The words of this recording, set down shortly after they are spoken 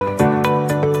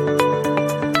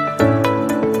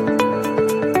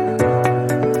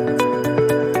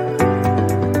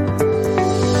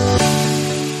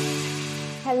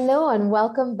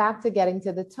welcome back to Getting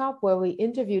to the Top, where we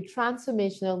interview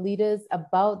transformational leaders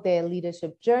about their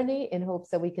leadership journey in hopes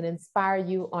that we can inspire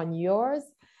you on yours.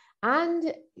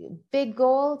 And big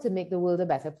goal to make the world a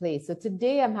better place. So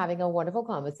today I'm having a wonderful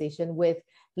conversation with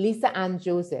Lisa Ann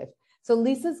Joseph. So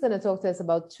Lisa's going to talk to us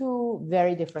about two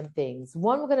very different things.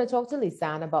 One, we're going to talk to Lisa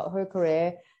Ann about her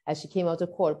career as she came out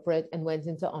of corporate and went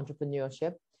into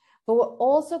entrepreneurship. But we're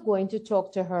also going to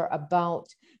talk to her about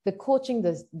the coaching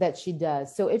that she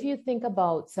does. So if you think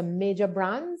about some major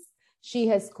brands, she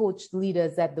has coached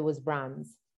leaders at those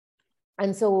brands.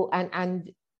 And so,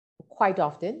 and quite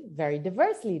often very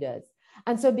diverse leaders.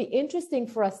 And so it'd be interesting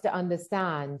for us to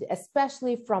understand,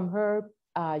 especially from her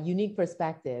unique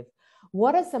perspective,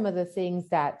 what are some of the things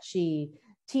that she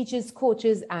teaches,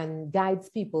 coaches, and guides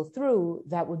people through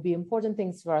that would be important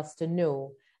things for us to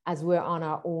know as we're on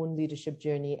our own leadership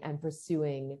journey and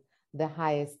pursuing the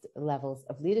highest levels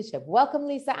of leadership. Welcome,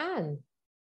 Lisa Ann.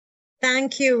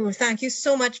 Thank you. Thank you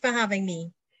so much for having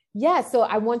me. Yeah, so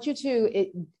I want you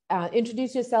to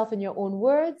introduce yourself in your own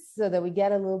words so that we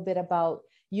get a little bit about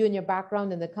you and your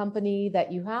background and the company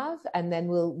that you have, and then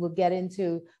we'll get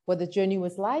into what the journey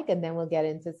was like, and then we'll get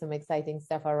into some exciting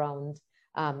stuff around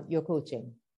your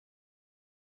coaching.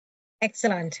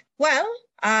 Excellent. Well,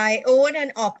 I own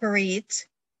and operate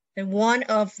one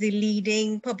of the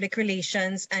leading public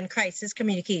relations and crisis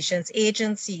communications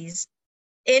agencies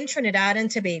in Trinidad and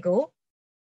Tobago.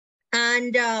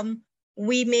 And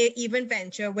we may even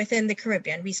venture within the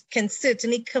Caribbean. We can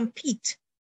certainly compete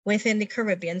within the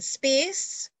Caribbean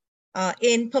space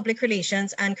in public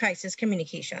relations and crisis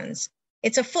communications.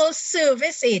 It's a full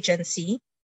service agency,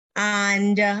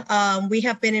 and we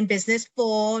have been in business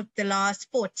for the last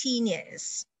 14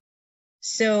 years.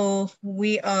 So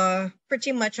we are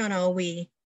pretty much on our way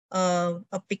of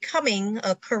becoming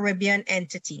a Caribbean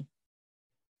entity.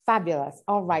 Fabulous.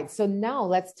 All right. So now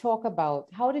let's talk about,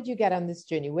 how did you get on this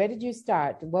journey? Where did you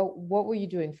start? What were you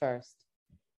doing first?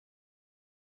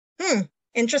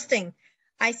 Interesting.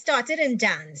 I started in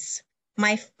dance.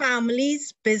 My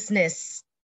family's business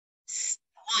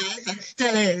was and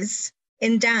still is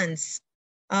in dance.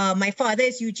 My father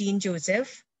is Eugene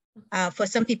Joseph. For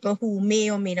some people who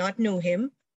may or may not know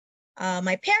him,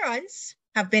 my parents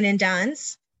have been in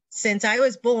dance since I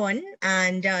was born,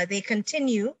 and they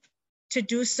continue to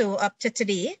do so up to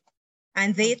today.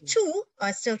 And they too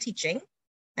are still teaching,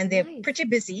 and they're pretty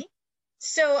busy.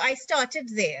 So I started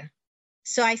there.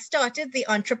 So I started the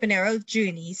entrepreneurial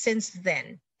journey since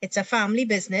then. It's a family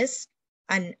business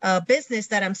and a business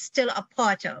that I'm still a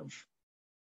part of.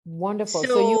 Wonderful.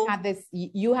 So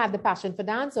you had the passion for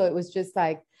dance, or it was just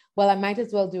like, well, I might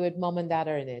as well do it. Mom and dad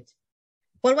are in it.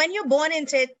 Well, when you're born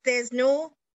into it, there's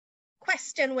no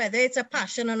question whether it's a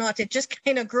passion or not. It just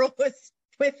kind of grows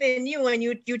within you, and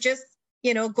you just,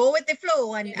 go with the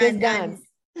flow and you just,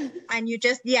 and you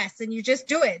just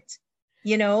do it,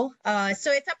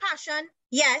 so it's a passion.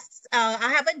 Yes.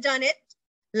 I haven't done it.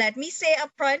 Let me say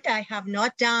up front, I have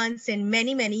not danced in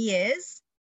many, many years.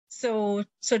 So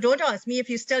don't ask me if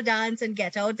you still dance and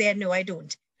get out there. No, I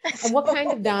don't. And what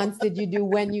kind of dance did you do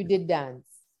when you did dance?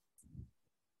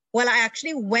 Well, I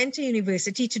actually went to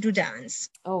university to do dance.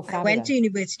 Oh, fabulous. I went to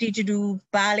university to do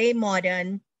ballet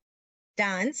modern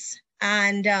dance,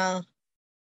 and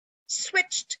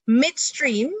switched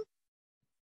midstream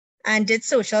and did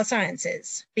social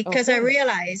sciences because I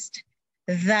realized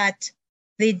that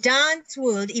the dance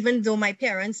world, even though my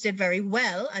parents did very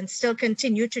well and still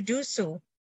continue to do so,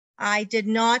 I did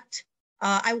not,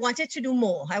 I wanted to do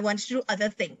more. I wanted to do other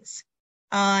things.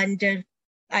 And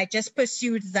I just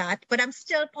pursued that, but I'm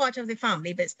still part of the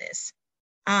family business.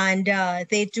 And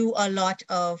they do a lot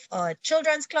of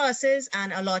children's classes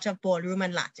and a lot of ballroom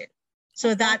and Latin.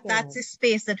 So that's the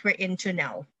space that we're into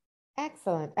now.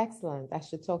 Excellent, excellent. I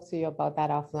should talk to you about that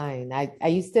offline. I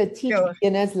used to teach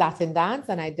beginners Latin dance,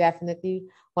 and I definitely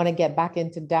want to get back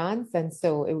into dance. And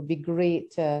so it would be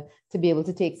great to be able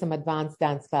to take some advanced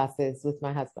dance classes with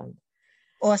my husband.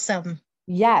 Awesome.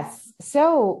 Yes.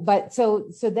 So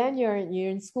then you're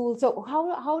in school. So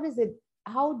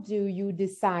how do you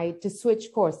decide to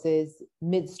switch courses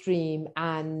midstream,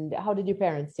 and how did your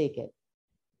parents take it?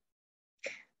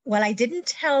 Well, I didn't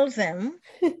tell them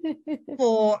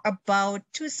for about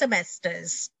 2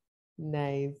 semesters.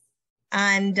 Nice.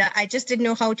 And I just didn't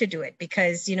know how to do it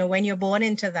because, when you're born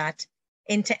into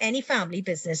any family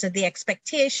business, the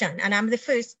expectation, and I'm the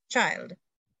first child.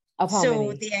 Of how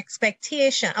many? The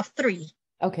expectation of 3.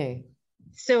 Okay.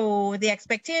 So the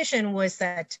expectation was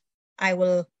that I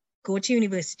will go to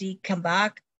university, come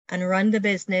back and run the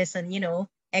business and,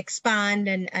 expand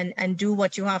and do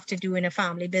what you have to do in a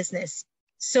family business.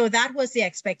 So that was the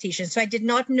expectation. So I did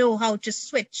not know how to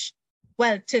switch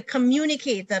to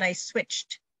communicate that I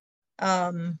switched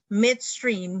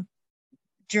midstream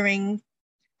during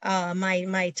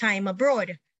my time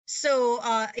abroad. So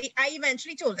I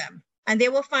eventually told them, and they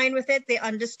were fine with it. They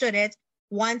understood it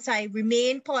once I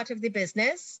remained part of the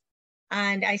business,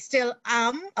 and I still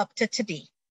am up to today.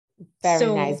 Very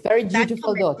nice. Very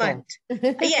dutiful daughter.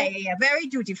 Yeah. Very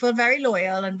dutiful, very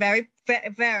loyal, and very,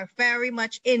 very, very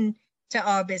much into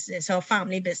our business, our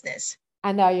family business.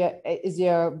 And is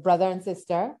your brother and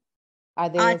sister? Are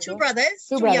they two brothers,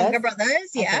 two younger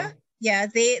brothers? Yeah. Okay. Yeah,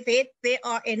 they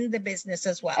are in the business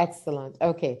as well. Excellent.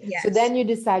 Okay. Yes. So then you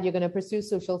decide you're going to pursue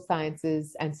social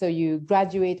sciences, and so you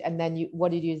graduate, and then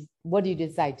what do you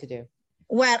decide to do?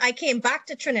 Well, I came back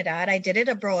to Trinidad. I did it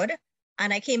abroad,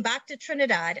 and I came back to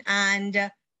Trinidad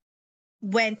and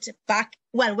went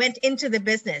into the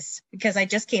business because I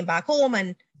just came back home,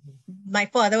 and my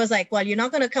father was like, well, you're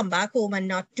not going to come back home and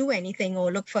not do anything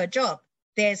or look for a job.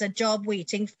 There's a job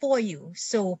waiting for you.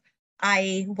 So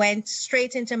I went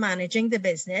straight into managing the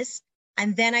business,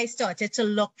 and then I started to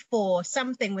look for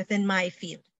something within my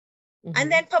field.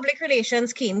 And then public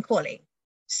relations came calling.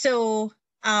 So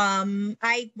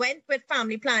I went with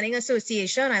Family Planning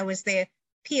Association. I was their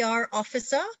PR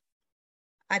officer.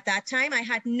 At that time, I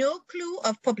had no clue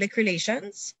of public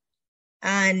relations.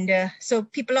 And so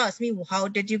people ask me, well, how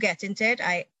did you get into it?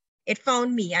 It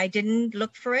found me. I didn't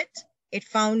look for it. It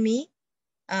found me.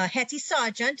 Hetty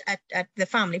Sargent at the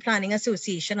Family Planning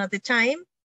Association at the time,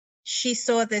 she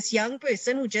saw this young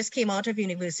person who just came out of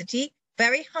university,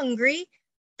 very hungry,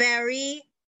 very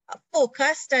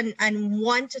focused, and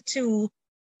wanted to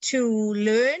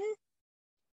learn,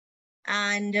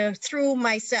 and threw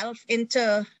myself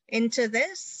into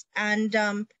this, and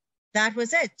that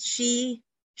was it.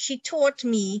 She taught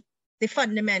me the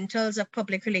fundamentals of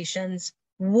public relations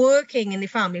working in the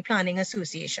Family Planning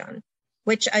Association,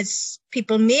 which, as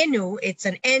people may know, it's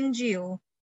an NGO,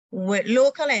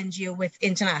 local NGO with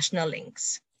international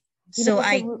links. So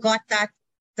I got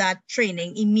that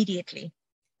training immediately.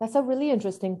 That's a really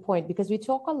interesting point, because we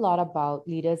talk a lot about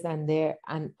leaders and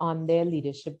on their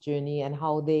leadership journey and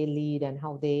how they lead and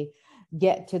how they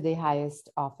get to the highest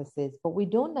offices, but we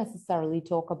don't necessarily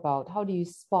talk about how do you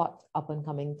spot up and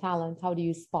coming talent, how do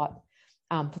you spot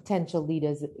potential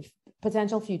leaders,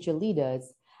 potential future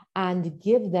leaders, and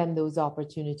give them those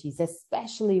opportunities,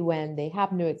 especially when they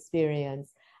have no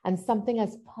experience. And something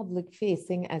as public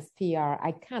facing as PR,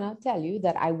 I cannot tell you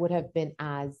that I would have been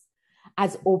as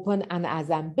open and as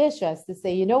ambitious to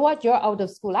say, you know what, you're out of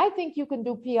school, I think you can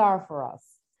do PR for us.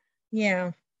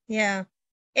 Yeah.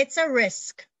 It's a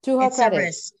risk. To her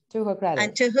credit.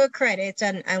 And to her credit,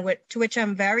 and to which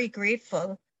I'm very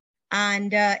grateful.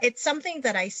 And it's something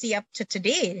that I see up to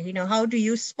today. You know, how do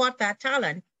you spot that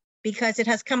talent? Because it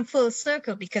has come full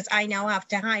circle, because I now have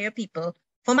to hire people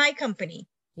for my company.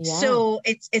 Yeah. So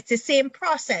it's the same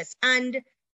process. And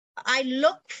I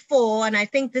look for, and I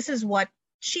think this is what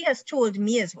she has told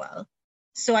me as well.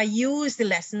 So I use the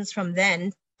lessons from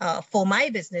then for my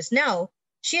business now.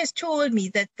 She has told me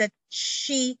that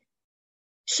she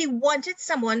wanted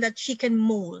someone that she can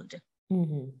mold.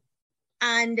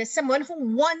 And someone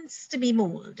who wants to be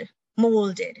molded,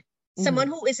 someone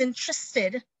who is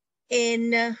interested in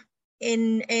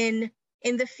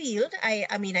the field.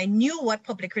 I mean, I knew what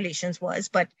public relations was,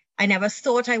 but I never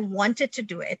thought I wanted to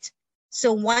do it.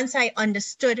 So once I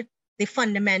understood the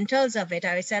fundamentals of it,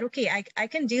 I said, okay, I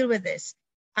can deal with this.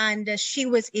 And she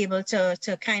was able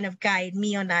to kind of guide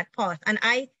me on that path. And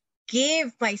I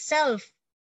gave myself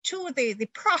to the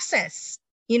process.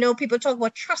 You know, people talk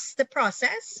about trust the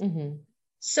process.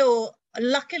 So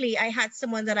luckily I had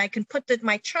someone that I can put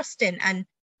my trust in, and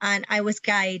I was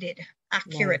guided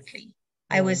accurately.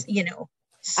 Nice. I was, you know.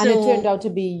 So, and it turned out to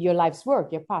be your life's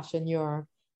work, your passion, your...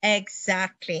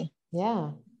 Exactly.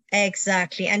 Yeah.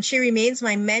 Exactly. And she remains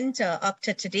my mentor up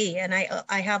to today. And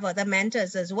I have other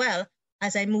mentors as well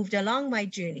as I moved along my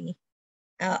journey.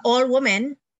 All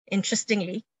women,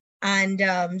 interestingly. And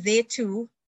they too,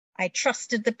 I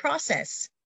trusted the process.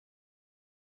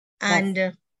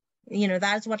 And, you know,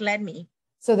 that's what led me.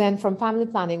 So then from family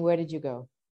planning, where did you go?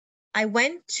 I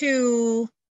went to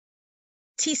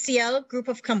TCL Group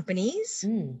of Companies.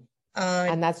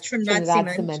 And that's Trinidad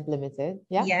Cement Limited.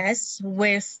 Yeah. Yes,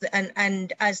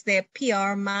 and as their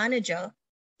PR manager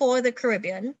for the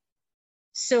Caribbean.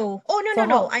 So,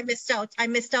 no, I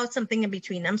missed out something in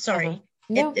between. I'm sorry.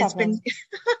 It's been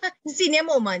senior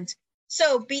moment.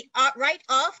 So right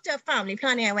after family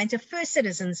planning, I went to First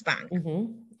Citizens Bank.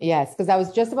 Yes, because I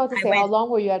was just about to say, how long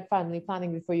were you at family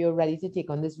planning before you were ready to take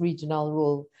on this regional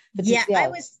role? Yeah, I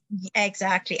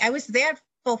was there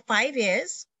for 5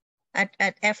 years at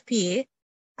FPA.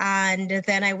 And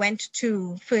then I went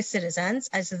to First Citizens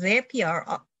as their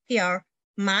PR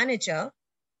manager.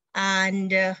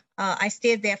 And I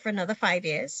stayed there for another 5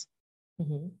 years.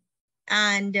 Mm-hmm.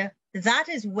 And that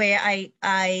is where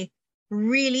I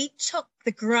really took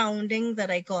the grounding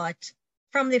that I got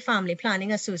from the Family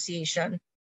Planning Association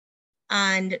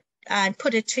and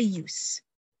put it to use.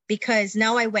 Because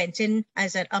now I went in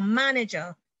as a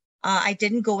manager. I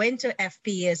didn't go into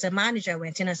FPA as a manager, I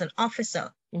went in as an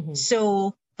officer. Mm-hmm.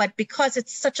 So, but because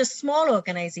it's such a small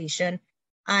organization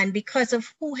and because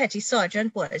of who Hetty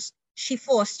Sargent was, she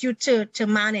forced you to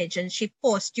manage and she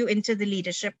forced you into the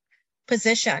leadership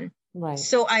position. Right.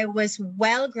 So I was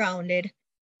well grounded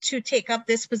to take up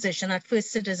this position at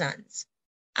First Citizens.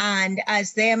 And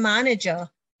as their manager,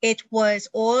 it was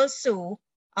also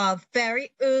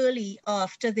very early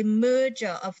after the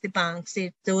merger of the banks,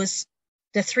 the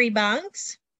 3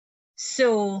 banks.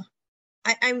 So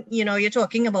I'm, you're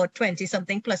talking about 20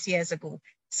 something plus years ago.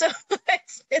 So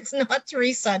it's not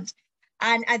recent.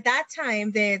 And at that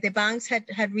time, the banks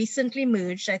had recently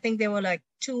merged. I think they were like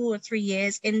 2 or 3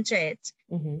 years into it.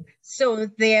 Mm-hmm. So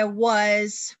there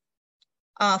was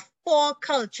 4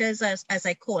 cultures, as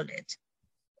I call it,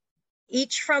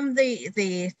 each from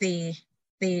the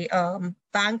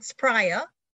banks prior,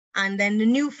 and then the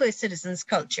new First Citizens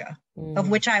culture, of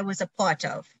which I was a part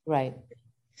of. Right.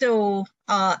 So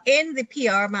in the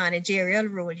PR managerial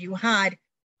role, you had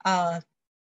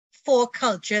 4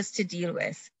 cultures to deal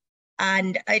with.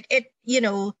 And it you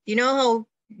know how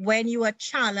when you are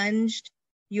challenged,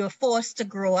 you're forced to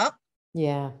grow up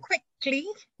quickly.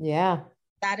 Yeah.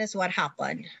 That is what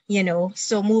happened,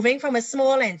 So moving from a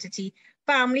small entity,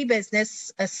 family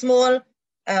business, a small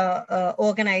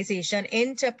organization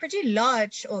into a pretty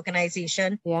large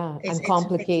organization. Yeah, and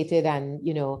complicated and,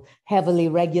 heavily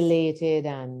regulated.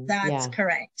 And that's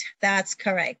correct. That's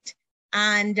correct.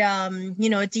 And,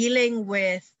 dealing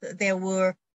with, there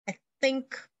were, I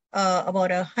think,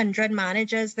 about 100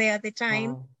 managers there at the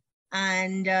time. Wow.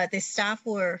 And the staff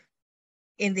were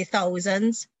in the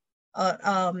thousands.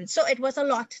 So it was a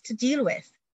lot to deal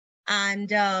with. And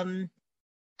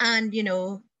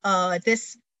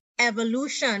this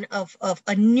evolution of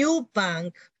a new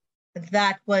bank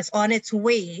that was on its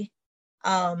way.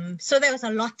 So there was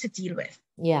a lot to deal with.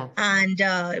 Yeah.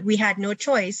 And we had no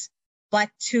choice but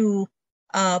to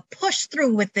push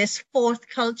through with this 4th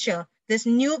culture, this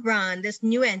new brand, this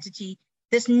new entity,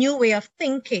 this new way of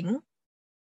thinking,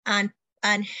 and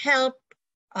help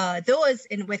those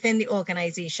within the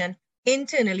organization,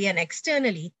 internally and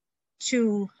externally,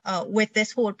 to with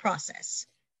this whole process.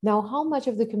 Now, how much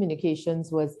of the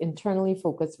communications was internally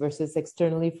focused versus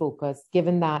externally focused,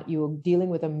 given that you were dealing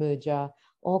with a merger,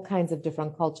 all kinds of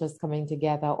different cultures coming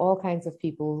together, all kinds of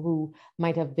people who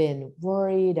might have been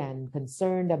worried and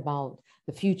concerned about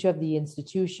the future of the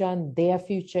institution, their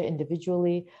future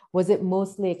individually? Was it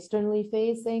mostly externally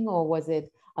facing, or was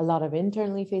it a lot of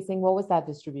internally facing? What was that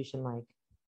distribution like?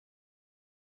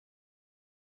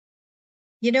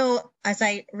 As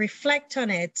I reflect on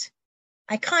it,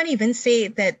 I can't even say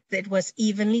that it was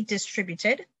evenly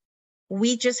distributed.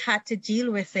 We just had to deal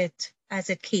with it as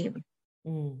it came.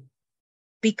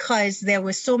 Because there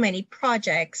were so many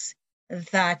projects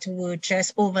that were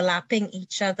just overlapping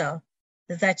each other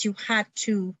that you had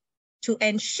to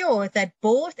ensure that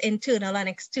both internal and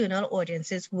external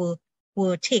audiences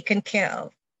were taken care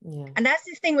of. Yeah. And that's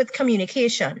the thing with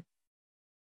communication.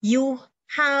 You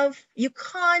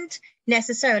can't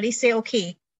necessarily say,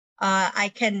 okay, I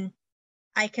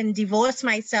can divorce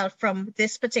myself from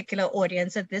this particular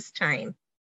audience at this time,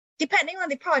 depending on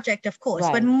the project, of course.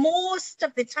 Right. But most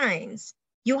of the times,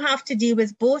 you have to deal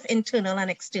with both internal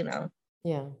and external.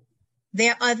 Yeah.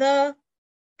 There are other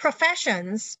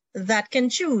professions that can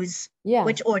choose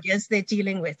which audience they're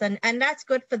dealing with, and that's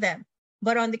good for them.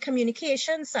 But on the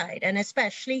communication side, and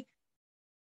especially,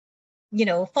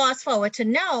 fast forward to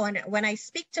now, and when I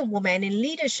speak to women in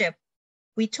leadership,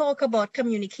 we talk about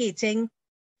communicating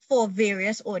for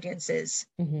various audiences.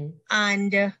 Mm-hmm.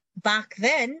 And back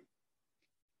then,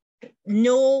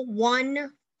 no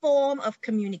one form of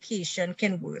communication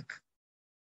can work.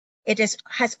 It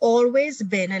has always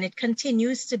been, and it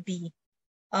continues to be,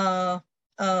 a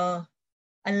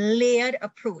layered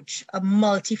approach, a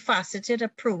multifaceted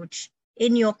approach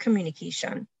in your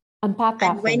communication. Unpack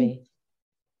that for me.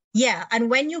 Yeah, and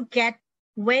when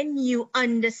you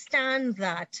understand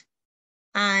that,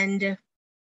 and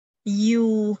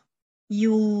you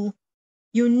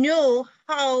know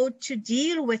how to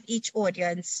deal with each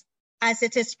audience as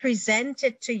it is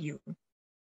presented to you,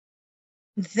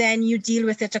 then you deal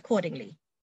with it accordingly.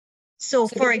 So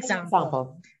for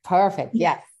example. Perfect.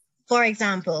 Yes. For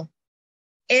example,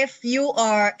 if you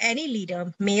are any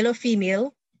leader, male or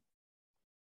female,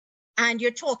 and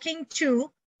you're talking to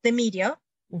the media,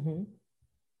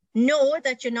 know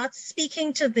that you're not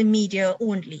speaking to the media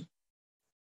only.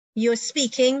 You're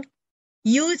speaking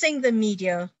using the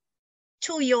media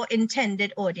to your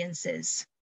intended audiences.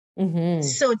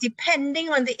 So depending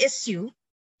on the issue,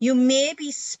 you may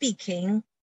be speaking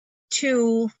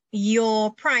to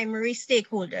your primary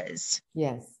stakeholders.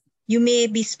 Yes. You may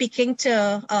be speaking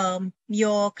to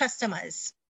your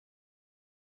customers,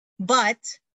 but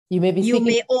you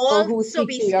may also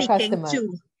be speaking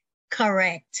to,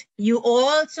 correct. You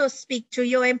also speak to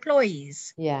your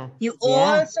employees. Yeah. You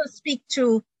also speak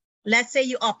to, let's say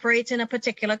you operate in a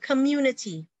particular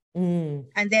community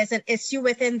and there's an issue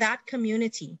within that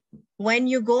community. When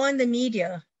you go on the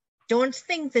media, don't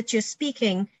think that you're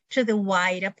speaking to the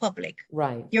wider public.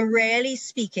 Right. You're really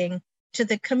speaking to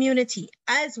the community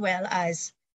as well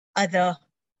as other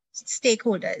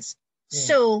stakeholders. Yeah.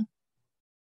 So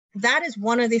that is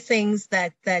one of the things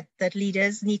that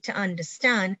leaders need to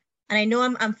understand. And I know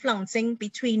I'm flouncing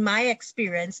between my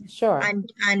experience and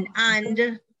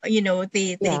you know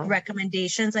the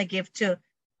recommendations I give to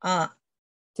my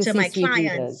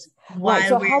clients. Right.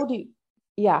 So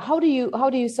how do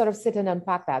you sort of sit and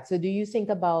unpack that? So do you think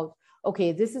about,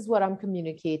 okay, this is what I'm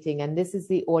communicating and this is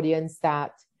the audience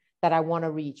that I want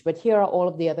to reach, but here are all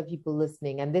of the other people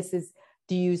listening, and this is,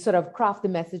 do you sort of craft the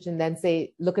message and then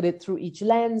say, look at it through each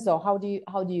lens, or how do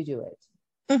you do it?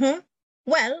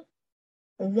 Well,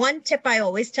 one tip I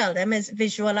always tell them is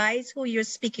visualize who you're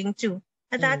speaking to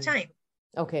at that time.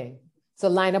 Okay. So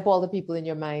line up all the people in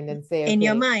your mind and say, okay, in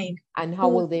your mind, and how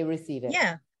will they receive it?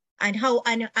 Yeah. And how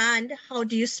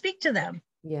do you speak to them?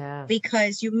 Yeah.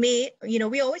 Because you may, you know,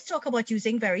 we always talk about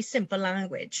using very simple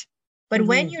language, but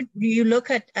when you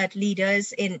look at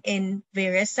leaders in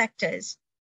various sectors,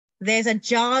 there's a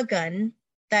jargon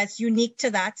that's unique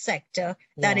to that sector,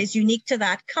 that is unique to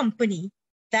that company,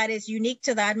 that is unique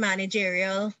to that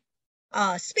managerial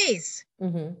space.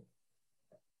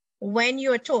 When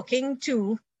you're talking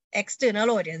to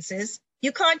external audiences,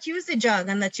 you can't use the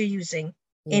jargon that you're using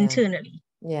internally.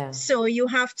 Yeah. So you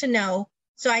have to know.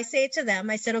 So I say to them,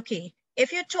 I said, okay,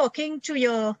 if you're talking to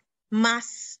your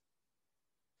mass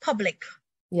public,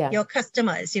 your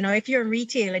customers, you know, if you're in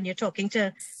retail and you're talking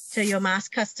to your mass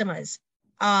customers,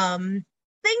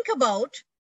 think about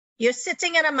you're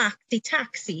sitting in a maxi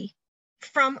taxi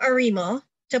from Arima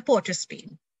to Port of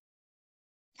Spain,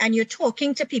 and you're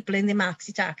talking to people in the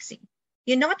maxi taxi.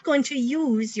 You're not going to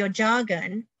use your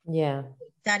jargon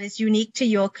that is unique to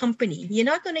your company. You're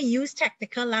not going to use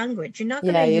technical language. You're not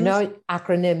going to use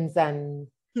acronyms and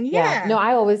No,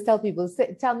 I always tell people,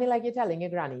 tell me like you're telling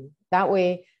your granny. That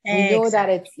way we know that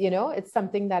it's, you know, it's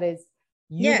something that is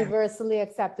universally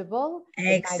acceptable.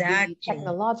 It might be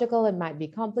technological, it might be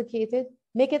complicated.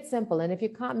 Make it simple. And if you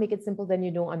can't make it simple, then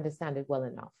you don't understand it well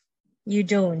enough. You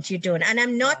don't. And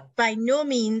I'm not by no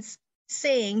means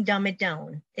saying dumb it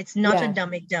down. It's not a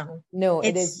dumb it down. No,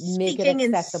 it is make it accessible.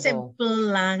 In simple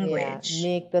language.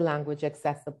 Make the language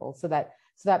accessible so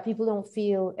that people don't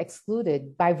feel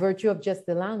excluded by virtue of just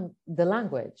the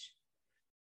language.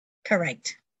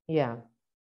 Correct. Yeah.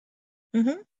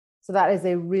 So that is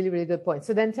a really, really good point.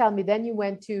 So then tell me, then you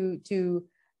went to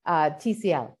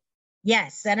TCL.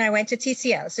 Yes, then I went to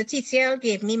TCL. So TCL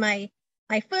gave me my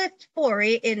first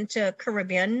foray into the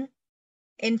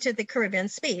Caribbean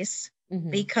space,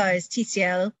 because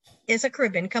TCL is a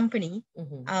Caribbean company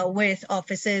with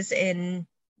offices in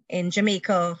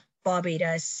Jamaica,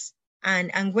 Barbados,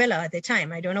 and Anguilla at the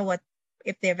time. I don't know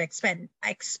if they've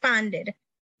expanded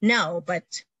now, but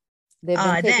they've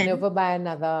been taken over by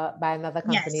another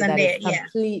company that is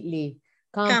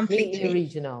completely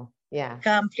regional. Yeah.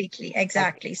 Completely.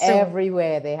 Exactly. So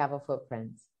everywhere they have a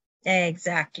footprint.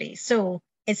 Exactly. So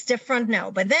it's different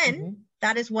now, but then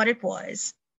that is what it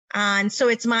was. And so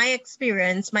it's my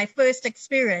experience, my first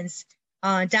experience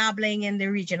dabbling in the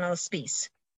regional space.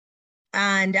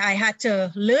 And I had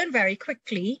to learn very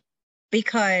quickly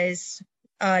because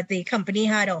the company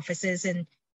had offices in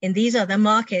these other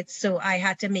markets. So I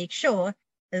had to make sure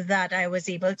that I was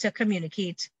able to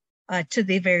communicate to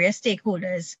the various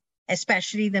stakeholders,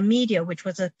 especially the media, which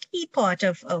was a key part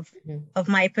of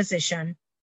my position.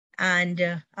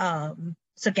 And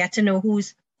so get to know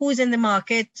who's in the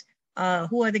market,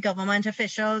 who are the government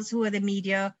officials, who are the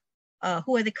media,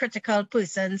 who are the critical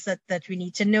persons that we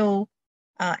need to know,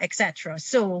 etc.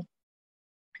 So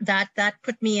that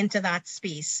put me into that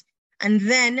space. And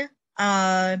then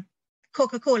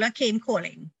Coca-Cola came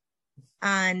calling,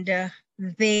 and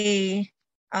they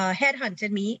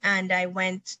headhunted me, and I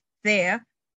went there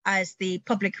as the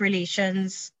public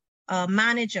relations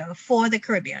manager for the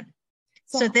Caribbean.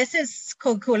 So this is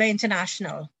Coca-Cola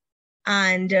International.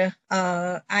 And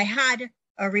I had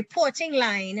a reporting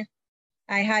line.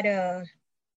 I had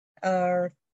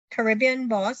a Caribbean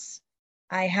boss.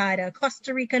 I had a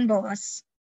Costa Rican boss.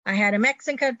 I had a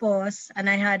Mexican boss, and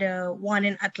I had one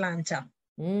in Atlanta.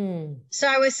 So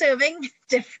I was serving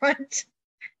different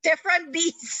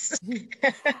beasts.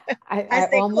 I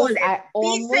almost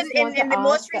in the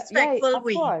most respectful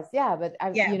way. Of course, yeah. But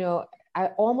I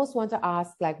almost want to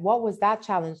ask, like, what was that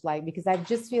challenge like? Because I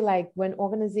just feel like when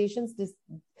organizations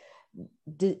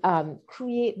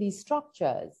create these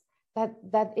structures,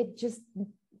 that it just,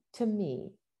 to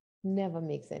me, never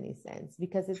makes any sense,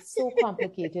 because it's so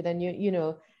complicated. And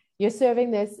you're serving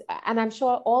this, and I'm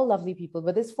sure all lovely people,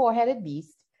 but this four-headed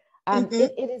beast,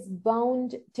 it is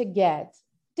bound to get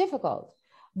difficult.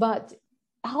 But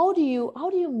how do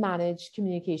you manage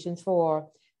communications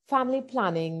for family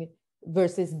planning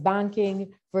versus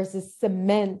banking versus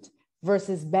cement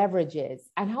versus beverages?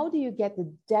 And how do you get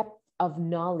the depth of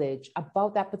knowledge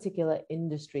about that particular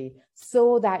industry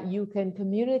so that you can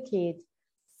communicate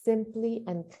simply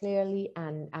and clearly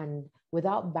and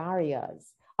without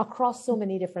barriers across so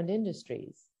many different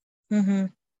industries?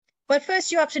 But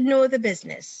first you have to know the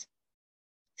business.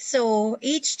 So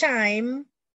each time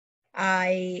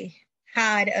I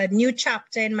had a new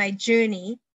chapter in my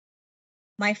journey,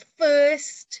 my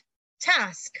first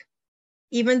task,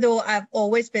 even though I've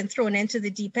always been thrown into the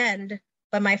deep end,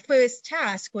 but my first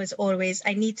task was always,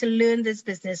 I need to learn this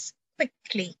business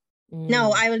quickly.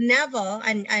 Now, I will never,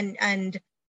 and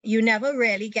you never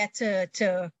really get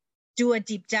to do a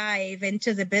deep dive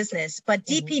into the business, but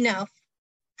deep enough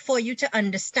for you to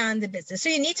understand the business. So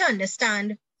you need to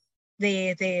understand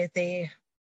the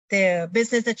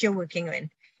business that you're working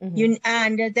in,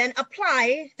 and then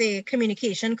apply the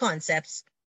communication concepts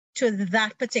to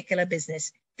that particular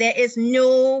business. There is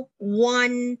no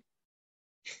one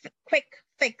quick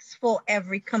fix for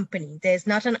every company. There's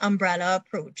not an umbrella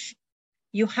approach.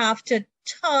 You have to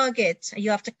target,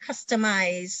 you have to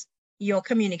customize your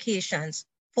communications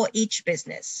for each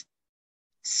business.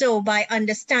 So by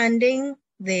understanding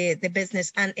the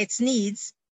business and its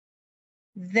needs,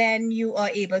 then you are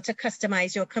able to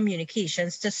customize your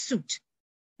communications to suit.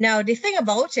 Now, the thing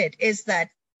about it is that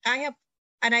I've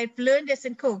learned this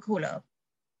in Coca-Cola.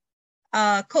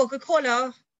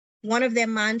 Coca-Cola, one of their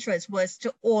mantras was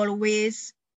to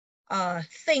always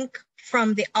think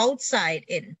from the outside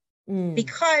in.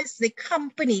 Because the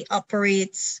company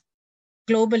operates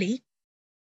globally,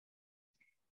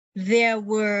 there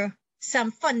were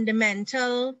some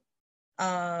fundamental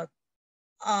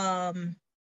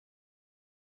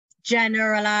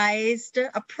generalized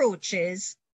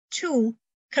approaches to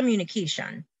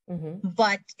communication,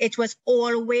 but it was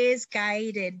always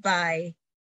guided by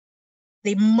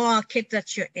the market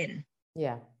that you're in.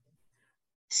 Yeah.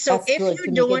 So that's if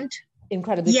you don't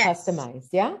incredibly customized,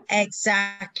 yeah?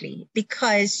 Exactly.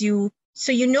 Because you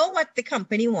know what the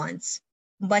company wants,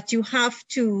 but you have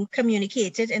to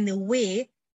communicate it in the way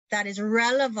that is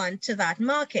relevant to that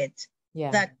market.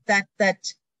 Yeah.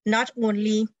 That not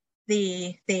only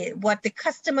the what the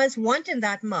customers want in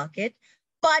that market,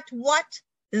 but what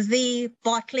the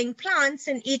bottling plants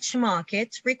in each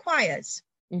market requires.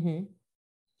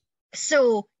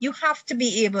 So you have to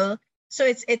be able. So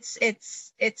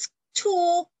it's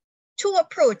two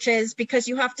approaches, because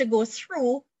you have to go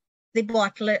through the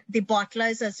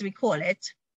bottlers, as we call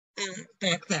it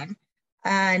back then,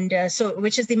 and so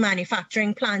which is the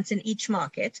manufacturing plants in each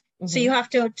market. So you have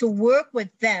to work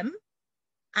with them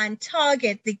and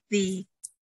target the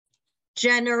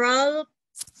general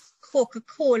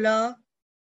Coca-Cola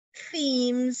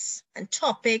themes and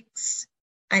topics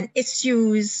and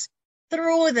issues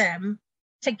through them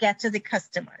to get to the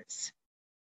customers.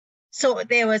 So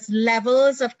there was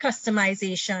levels of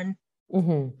customization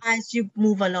as you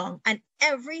move along, and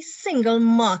every single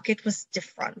market was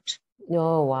different.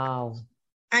 Oh, wow.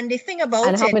 And the thing about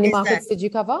and how many markets did you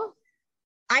cover?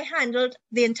 I handled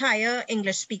the entire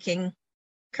English-speaking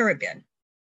Caribbean.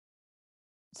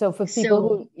 So for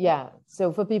people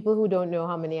for people who don't know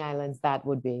how many islands that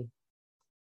would be.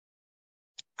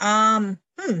 I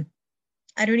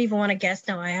don't even want to guess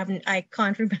now. I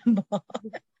can't remember.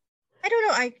 I don't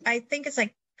know. I think it's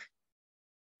like,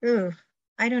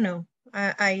 I don't know.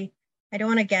 I don't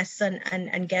want to guess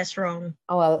and guess wrong.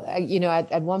 Oh, well,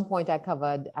 at one point I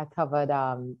covered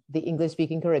the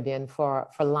English-speaking Caribbean for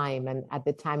Lime, and at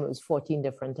the time it was 14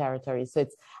 different territories. So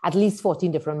it's at least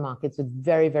 14 different markets with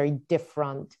very, very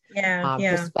different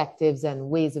perspectives and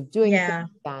ways of doing things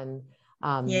and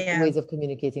ways of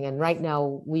communicating. And right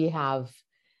now we have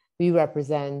we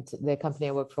represent, the company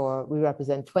I work for, we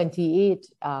represent 28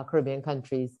 Caribbean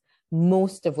countries,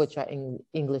 most of which are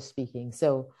English speaking. So,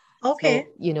 okay. So,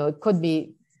 you know, it could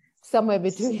be somewhere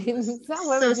between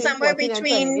somewhere between 14 and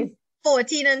 28.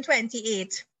 14 and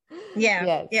 28. Yeah.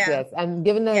 Yes, Yeah. yes. And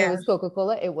given that it Yeah. was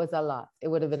Coca-Cola, it was a lot. It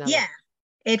would have been a lot. Yeah,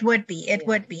 it would be. It Yeah.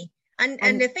 would be.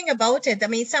 And the thing about it, I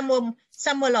mean,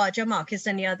 some were larger markets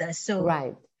than the others. So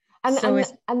right. And so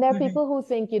and there are people who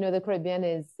think, you know, the Caribbean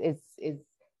is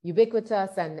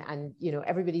ubiquitous and you know,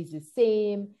 everybody's the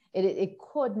same. It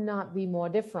could not be more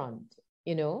different,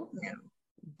 you know. Yeah.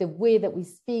 The way that we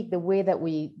speak, the way that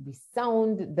we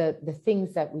sound, the things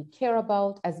that we care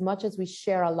about, as much as we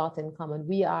share a lot in common,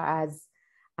 we are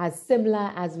as similar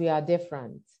as we are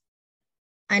different.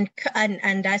 And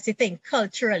that's the thing,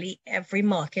 culturally, every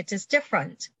market is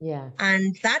different. Yeah.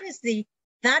 And that is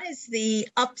the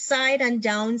upside and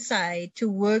downside to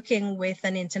working with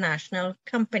an international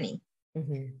company.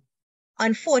 Mm-hmm.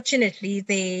 Unfortunately,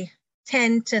 they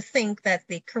tend to think that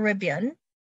the Caribbean,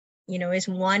 you know, is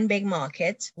one big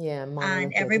market, yeah,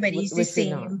 and everybody's the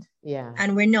same. Yeah.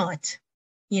 And we're not.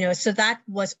 You know, so that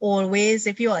was always,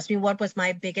 if you ask me what was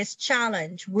my biggest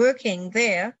challenge working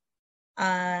there,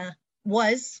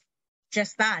 was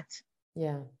just that.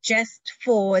 Yeah. Just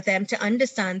for them to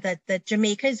understand that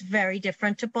Jamaica is very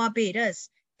different to Barbados,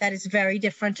 that is very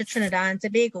different to Trinidad and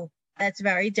Tobago, that's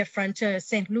very different to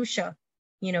St. Lucia,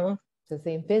 you know. To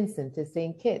St. Vincent, to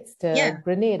St. Kitts, to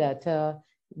Grenada, to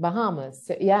Bahamas.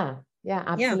 Yeah,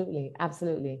 absolutely,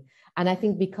 absolutely. And I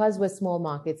think because we're small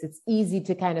markets, it's easy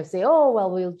to kind of say, oh, well,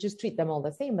 we'll just treat them all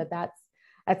the same. But that's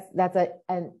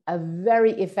a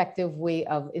very effective way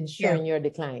of ensuring your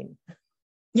decline.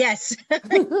 Yes.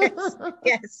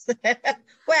 yes.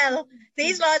 Well,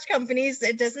 these large companies,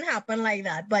 it doesn't happen like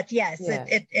that. But yes,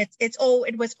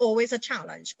 it was always a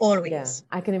challenge, always.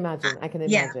 Yeah, I can imagine.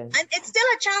 Yeah. And it's still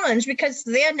a challenge because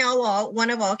they are now one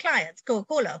of our clients,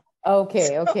 Coca-Cola. Okay.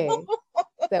 So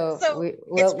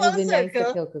we'll be nice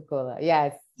to Coca-Cola.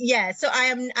 Yes. Yeah. So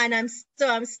I'm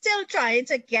still trying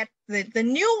to get the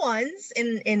new ones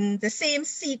in the same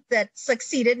seat that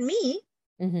succeeded me.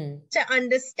 Mm-hmm. To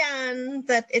understand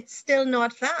that it's still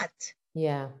not that.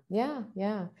 Yeah.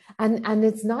 And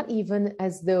it's not even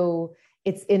as though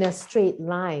it's in a straight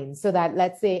line, so that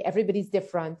let's say everybody's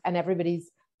different and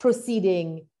everybody's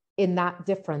proceeding in that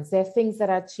difference. There are things that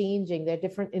are changing. There are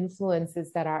different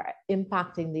influences that are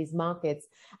impacting these markets.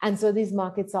 And so these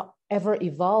markets are ever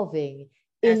evolving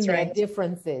in their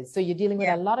differences. So you're dealing with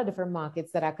a lot of different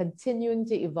markets that are continuing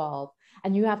to evolve,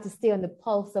 and you have to stay on the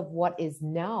pulse of what is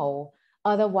now.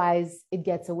 Otherwise, it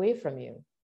gets away from you.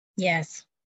 Yes.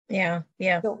 Yeah.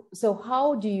 So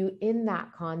how do you, in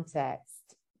that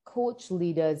context, coach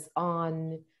leaders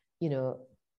on, you know,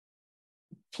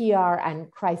 PR and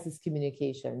crisis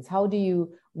communications?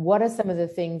 What are some of the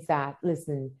things that,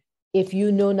 listen, if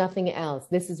you know nothing else,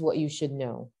 this is what you should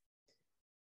know?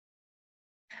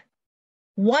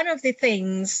 One of the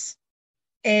things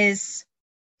is,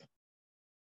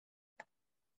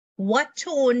 what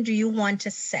tone do you want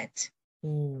to set?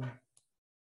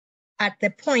 At the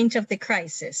point of the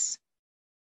crisis?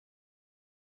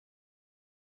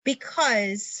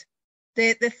 Because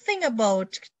the thing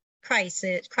about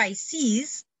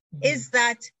crises is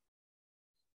that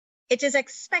it is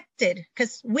expected,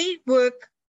 because we work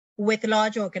with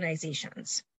large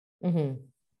organizations.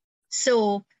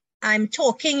 So I'm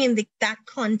talking in that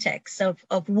context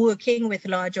of working with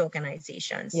large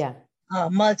organizations. Yeah.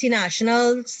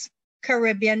 Multinationals,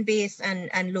 Caribbean-based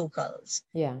and locals.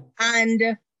 Yeah.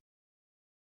 And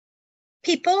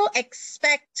people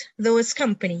expect those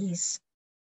companies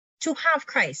to have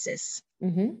crisis.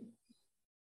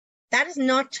 That is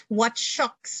not what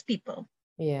shocks people.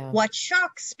 Yeah. What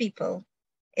shocks people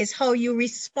is how you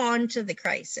respond to the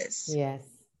crisis. Yes.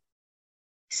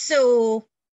 So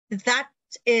that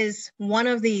is one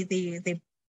of the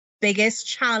biggest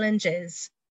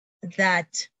challenges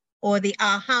or the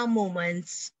aha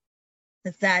moments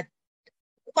that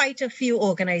quite a few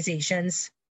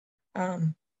organizations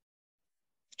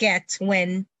get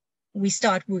when we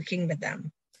start working with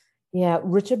them. Yeah,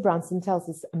 Richard Branson tells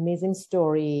this amazing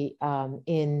story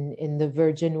in The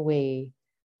Virgin Way.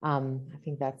 I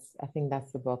think that's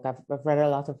the book. I've read a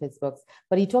lot of his books,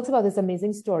 but he talks about this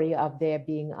amazing story of there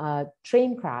being a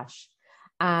train crash,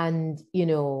 and you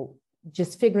know,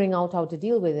 just figuring out how to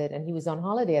deal with it. And he was on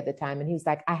holiday at the time, and he was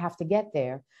like, I have to get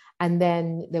there. And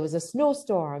then there was a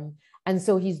snowstorm. And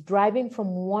so he's driving from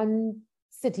one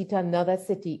city to another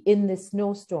city in this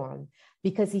snowstorm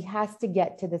because he has to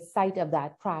get to the site of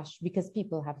that crash because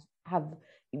people have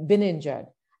been injured.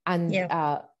 And,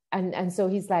 and so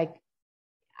he's like,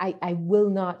 I will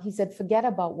not, he said, forget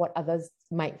about what others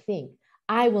might think.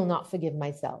 I will not forgive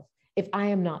myself if I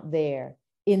am not there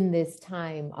in this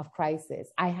time of crisis.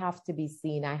 I have to be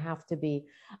seen. I have to be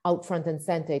out front and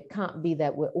center. It can't be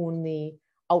that we're only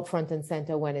out front and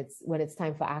center when it's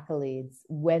time for accolades,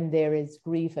 when there is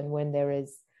grief and when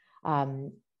there's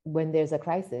a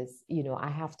crisis. You know, I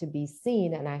have to be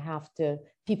seen, and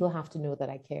people have to know that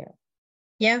I care.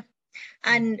 Yeah.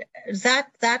 And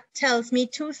that tells me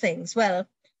two things. Well,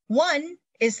 one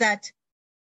is that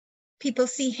people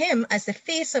see him as the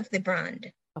face of the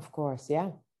brand. Of course,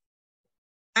 yeah.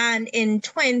 And in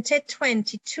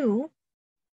 2022,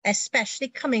 especially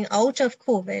coming out of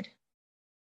COVID,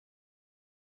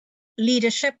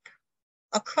 leadership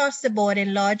across the board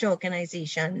in large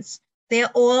organizations,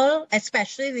 they're all,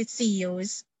 especially the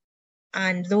CEOs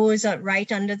and those are right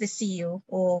under the CEO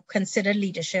or considered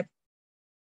leadership,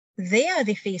 they are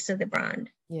the face of the brand.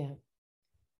 Yeah.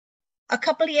 A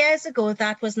couple of years ago,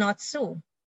 that was not so.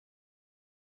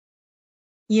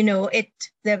 You know,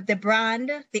 the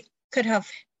brand, they could have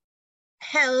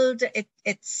held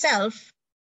itself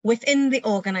within the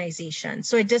organization.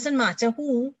 So it doesn't matter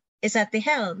who is at the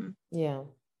helm. Yeah.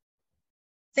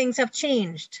 Things have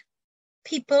changed.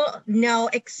 People now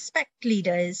expect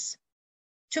leaders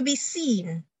to be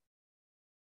seen.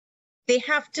 They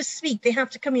have to speak, they have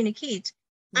to communicate,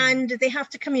 and they have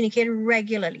to communicate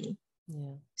regularly.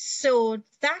 Yeah. So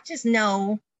that is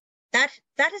now, that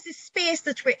is the space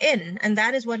that we're in, and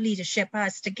that is what leadership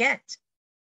has to get.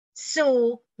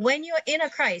 So when you're in a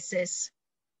crisis,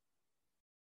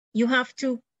 you have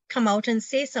to come out and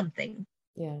say something.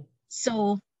 Yeah.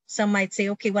 So some might say,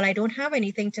 okay, well, I don't have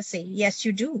anything to say. Yes,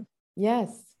 you do. Yes.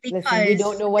 Because listen, we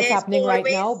don't know what's happening right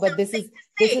always now, but this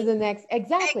is the next.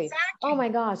 Exactly. Exactly. Oh my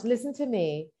gosh, listen to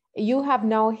me. You have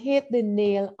now hit the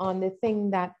nail on the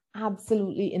thing that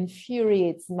absolutely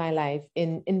infuriates my life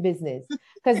in business,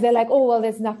 because they're like, oh, well,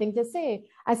 there's nothing to say.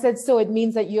 I said, so it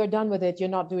means that you're done with it. You're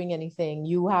not doing anything.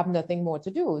 You have nothing more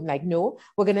to do. Like, no,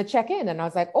 we're going to check in. And I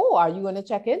was like, oh, are you going to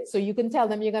check in? So you can tell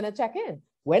them you're going to check in.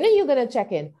 When are you going to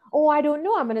check in? Oh, I don't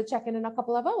know. I'm going to check in a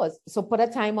couple of hours. So put a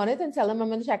time on it and tell them I'm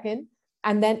going to check in.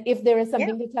 And then if there is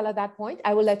something to tell at that point,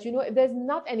 I will let you know. If there's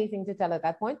not anything to tell at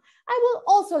that point, I will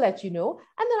also let you know.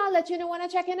 And then I'll let you know when I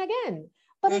check in again.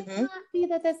 But it can't be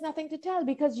that there's nothing to tell,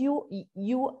 because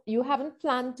you haven't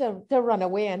planned to run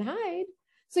away and hide.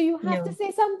 So you have to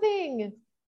say something.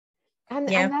 And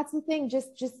that's the thing,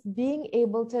 just being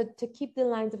able to keep the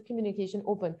lines of communication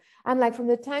open. And like from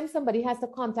the time somebody has to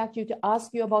contact you to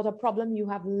ask you about a problem you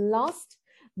have lost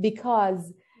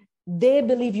because they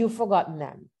believe you've forgotten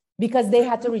them, because they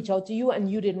had to reach out to you and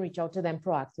you didn't reach out to them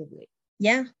proactively.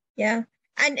 Yeah. Yeah.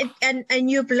 And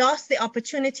you've lost the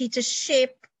opportunity to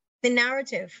shape the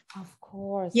narrative. Of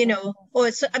course. You know,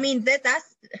 or so I mean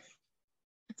that's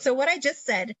so what I just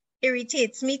said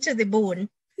irritates me to the bone,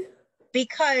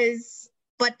 because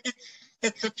but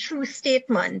it's a true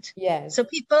statement. Yes. So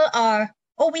people are,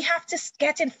 oh, we have to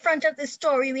get in front of the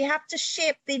story, we have to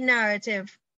shape the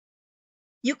narrative.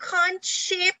 You can't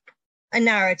shape a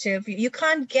narrative, you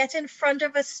can't get in front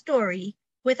of a story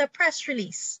with a press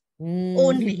release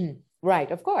only. Right,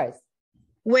 of course.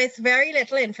 With very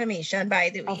little information,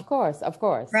 by the way. Of course.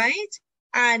 Right?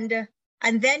 And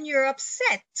then you're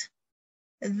upset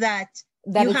that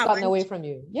it's gotten away from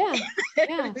you. Yeah.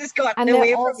 Yeah. It's gotten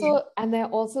away from you. And there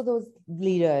are also those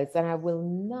leaders, and I will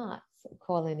not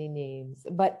call any names,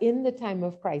 but in the time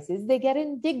of crisis, they get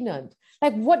indignant.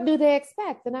 Like, what do they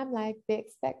expect? And I'm like, they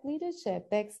expect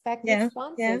leadership. They expect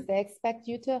responses. Yeah. They expect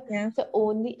you to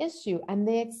own the issue, and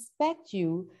they expect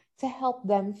you to help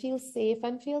them feel safe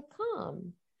and feel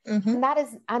calm. And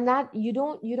that you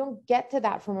don't get to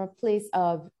that from a place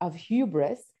of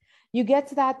hubris. You get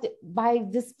to that by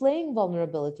displaying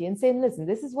vulnerability and saying, listen,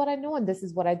 this is what I know and this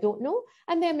is what I don't know.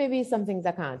 And there may be some things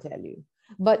I can't tell you,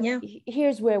 but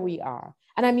here's where we are.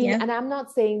 And I mean, and I'm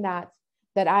not saying that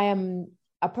I am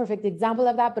a perfect example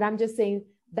of that, but I'm just saying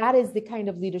that is the kind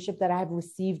of leadership that I have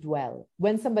received well.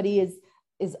 When somebody is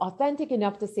authentic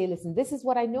enough to say, listen, this is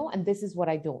what I know and this is what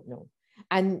I don't know.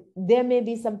 And there may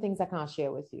be some things I can't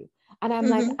share with you. And I'm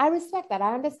like, I respect that.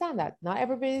 I understand that. Not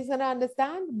everybody's going to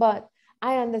understand, but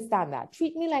I understand that.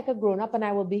 Treat me like a grown-up and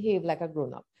I will behave like a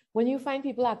grown-up. When you find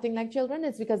people acting like children,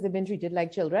 it's because they've been treated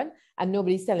like children and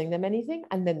nobody's telling them anything,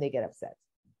 and then they get upset.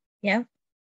 Yeah.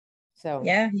 So.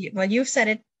 Yeah. Well, you've said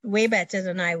it way better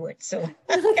than I would. So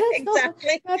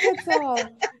exactly. That's all.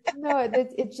 No,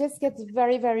 it just gets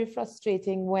very, very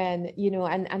frustrating when, you know,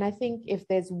 and I think if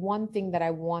there's one thing that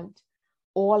I want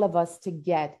all of us to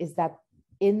get is that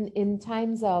in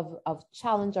times of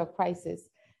challenge or crisis,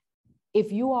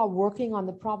 if you are working on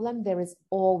the problem, there is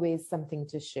always something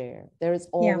to share. There is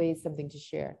always something to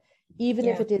share. Even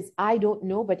if it is, I don't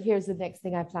know, but here's the next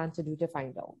thing I plan to do to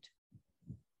find out.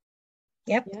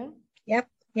 Yep.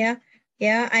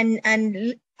 Yeah.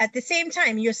 And at the same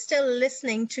time, you're still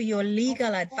listening to your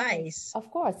legal advice. Of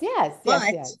course. Yes.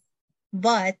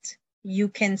 But you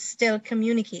can still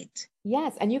communicate.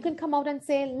 Yes. And you can come out and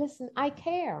say, listen, I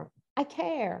care.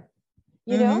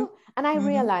 You know? And I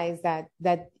realize that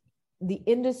the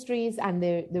industries and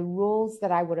the roles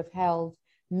that I would have held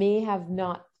may have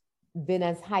not been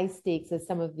as high stakes as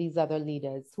some of these other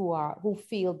leaders who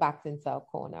feel backed into a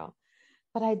corner.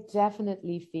 But I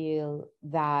definitely feel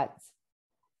that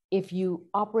if you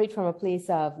operate from a place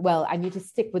of, well, I need to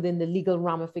stick within the legal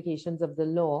ramifications of the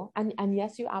law, and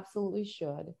yes, you absolutely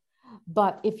should.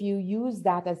 But if you use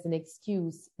that as an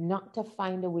excuse not to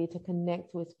find a way to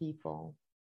connect with people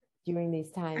during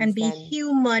these times. And be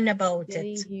human about it.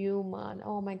 Be human.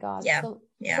 Oh my God. Yeah.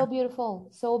 So beautiful.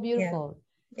 So beautiful.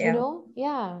 Yeah. You know?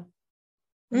 Yeah.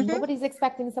 Nobody's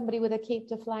expecting somebody with a cape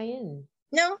to fly in.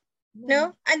 No.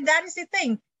 And that is the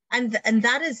thing. And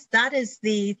that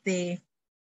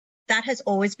has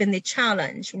always been the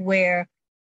challenge, where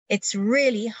it's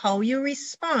really how you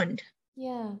respond.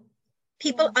 Yeah.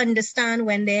 People understand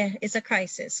when there is a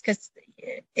crisis, because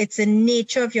it's the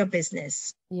nature of your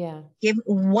business. Yeah. Give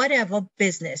whatever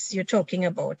business you're talking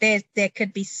about, there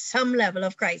could be some level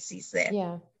of crisis there.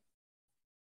 Yeah.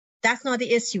 That's not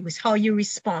the issue. It's how you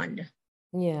respond.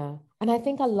 Yeah. And I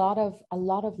think a lot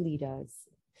of leaders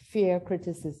fear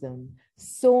criticism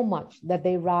so much that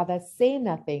they rather say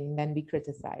nothing than be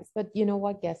criticized. But you know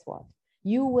what? Guess what?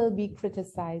 You will be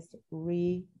criticized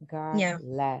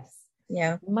regardless.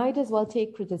 Yeah. Might as well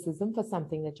take criticism for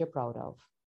something that you're proud of.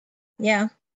 Yeah.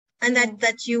 And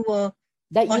that you were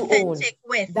authentic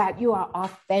with. That you are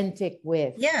authentic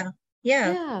with. Yeah.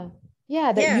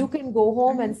 That you can go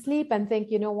home and sleep and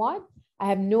think, you know what? I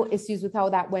have no issues with how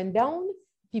that went down.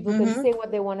 People can say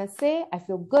what they want to say. I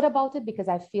feel good about it because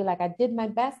I feel like I did my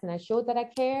best and I showed that I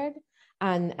cared.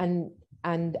 And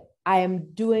I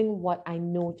am doing what I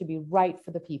know to be right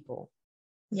for the people.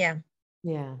 Yeah.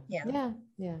 And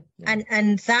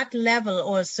that level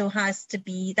also has to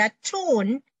be, that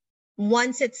tone,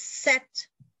 once it's set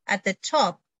at the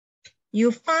top,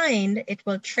 you find it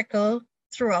will trickle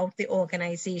throughout the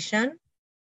organization,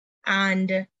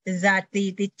 and that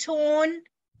the tone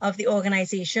of the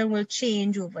organization will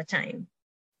change over time.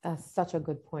 That's such a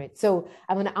good point. So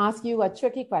I'm going to ask you a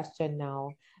tricky question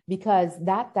now, because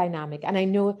that dynamic, and I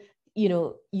know,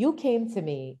 you came to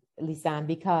me, Lisanne,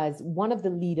 because one of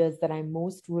the leaders that I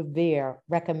most revere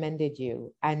recommended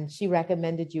you, and she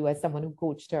recommended you as someone who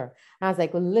coached her. And I was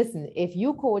like, well, listen, if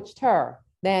you coached her,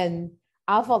 then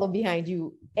I'll follow behind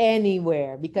you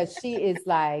anywhere, because she is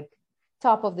like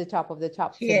top of the top of the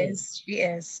top. She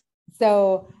is.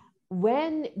 So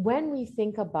when we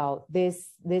think about this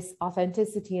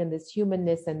authenticity and this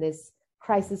humanness and this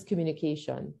crisis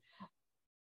communication,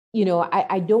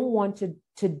 I don't want to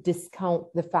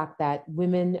discount the fact that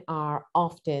women are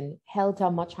often held to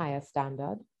a much higher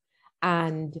standard,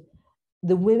 and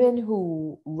the women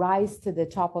who rise to the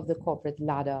top of the corporate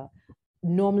ladder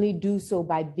normally do so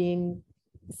by being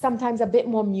sometimes a bit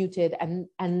more muted and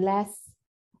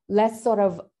less sort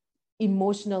of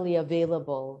emotionally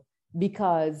available,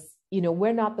 because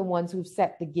we're not the ones who've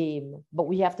set the game, but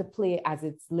we have to play as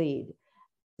it's laid.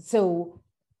 So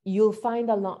you'll find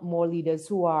a lot more leaders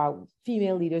who are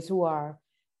female leaders who are,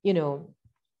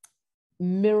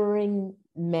 mirroring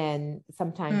men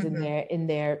sometimes in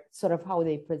their sort of how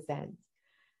they present.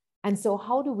 And so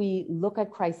how do we look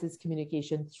at crisis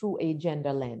communication through a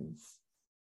gender lens?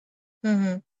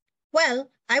 Well,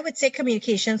 I would say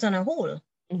communications on a whole.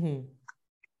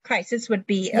 Crisis would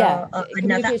be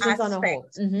another aspect. On a whole.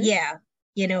 Yeah,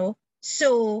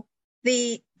 so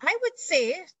I would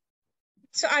say,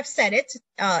 so I've said it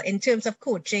in terms of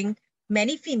coaching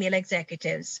many female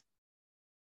executives.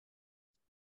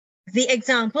 The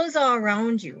examples are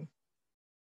around you.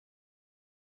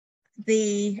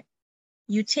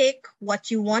 You take what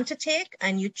you want to take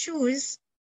and you choose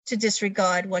to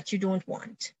disregard what you don't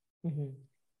want.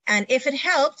 And if it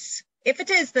helps, if it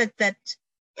is that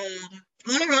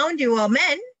all around you are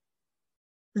men,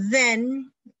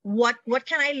 then what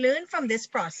can I learn from this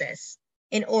process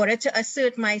in order to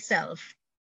assert myself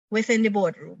within the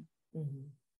boardroom?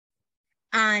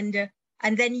 And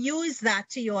then use that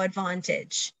to your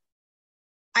advantage.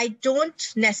 I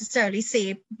don't necessarily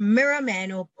say mirror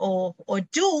men or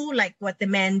do like what the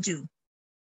men do,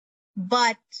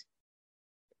 but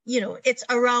it's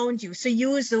around you. So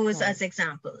use those as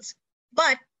examples.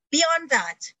 But beyond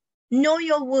that, know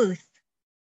your worth.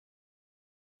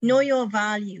 know your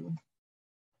value.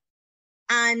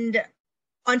 And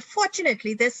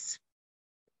unfortunately, this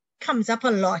comes up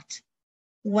a lot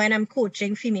when I'm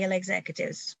coaching female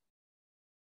executives.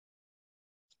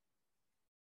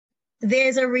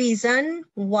 There's a reason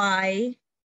why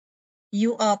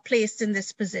you are placed in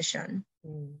this position.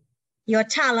 Your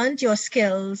talent, your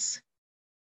skills,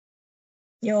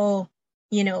 your,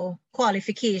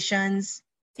 qualifications,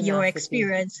 your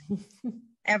experience,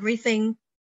 everything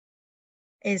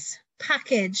is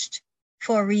packaged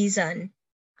for a reason.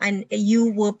 And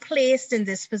you were placed in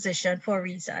this position for a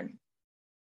reason.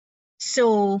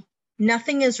 So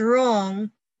nothing is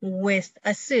wrong with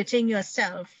asserting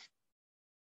yourself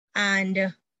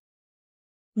and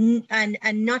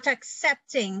not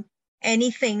accepting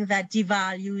anything that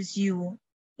devalues you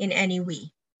in any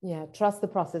way. Yeah, trust the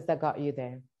process that got you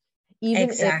there.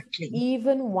 Exactly.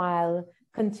 Even while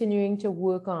continuing to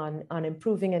work on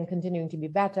improving and continuing to be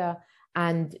better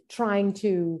and trying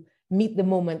to meet the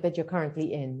moment that you're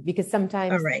currently in. Because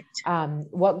sometimes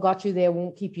what got you there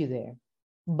won't keep you there.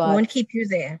 Won't keep you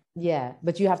there. Yeah,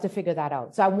 but you have to figure that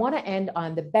out. So I want to end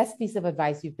on the best piece of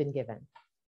advice you've been given.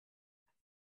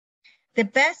 The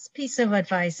best piece of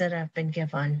advice that I've been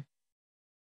given.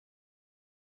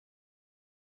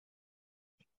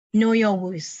 Know your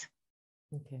worth.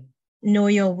 Okay. Know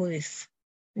your worth.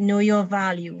 Know your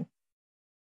value.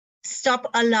 Stop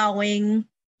allowing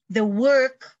the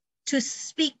work to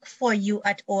speak for you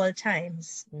at all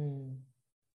times.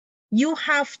 You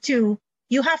have to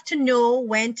know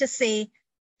when to say,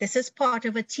 this is part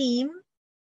of a team.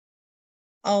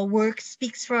 Our work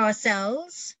speaks for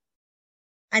ourselves.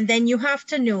 And then you have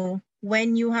to know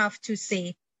when you have to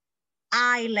say,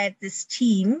 I led this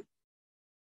team,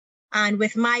 and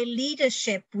with my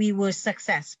leadership, we were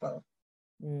successful.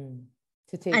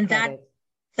 To take and credit.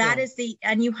 that is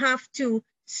and you have to,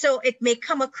 so it may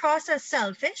come across as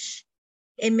selfish,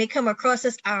 it may come across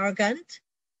as arrogant,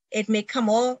 it may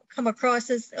come across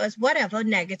as whatever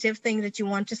negative thing that you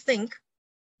want to think,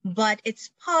 but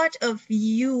it's part of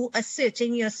you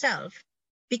asserting yourself,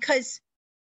 because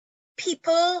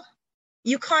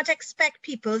you can't expect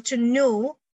people to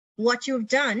know what you've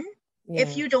done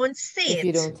if you don't say it. If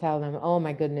you don't tell them. Oh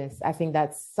my goodness. I think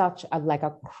that's such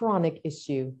a chronic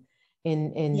issue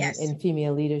in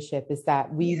female leadership, is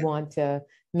that we want to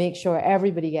make sure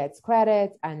everybody gets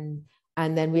credit, and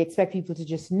then we expect people to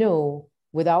just know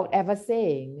without ever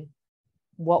saying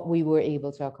what we were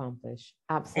able to accomplish.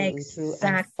 Absolutely true.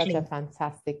 And such a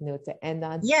fantastic note to end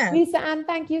on. Lisa-Ann,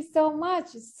 thank you so much.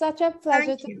 Such a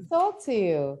pleasure to talk to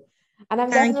you. And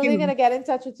I'm definitely going to get in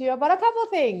touch with you about a couple of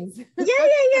things.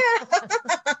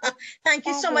 Thank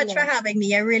you so much for having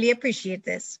me. I really appreciate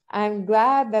this. I'm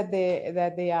glad that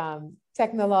the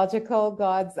technological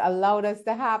gods allowed us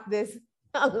to have this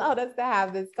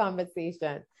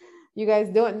conversation. You guys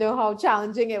don't know how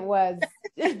challenging it was.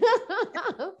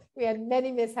 We had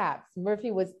many mishaps.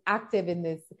 Murphy was active in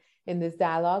this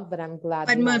dialogue, but I'm glad.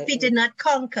 But Murphy did not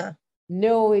conquer.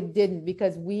 No, it didn't,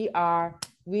 because we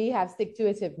have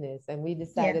stick-to-itiveness, and we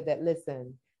decided that,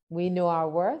 listen, we know our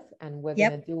worth, and we're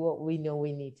going to do what we know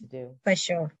we need to do. For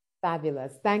sure.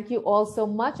 Fabulous. Thank you all so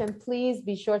much. And please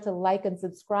be sure to like and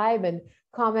subscribe and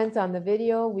comment on the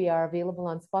video. We are available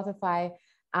on Spotify,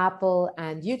 Apple,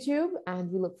 and YouTube.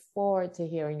 And we look forward to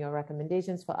hearing your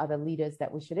recommendations for other leaders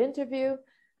that we should interview.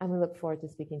 And we look forward to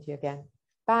speaking to you again.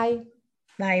 Bye.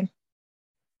 Bye.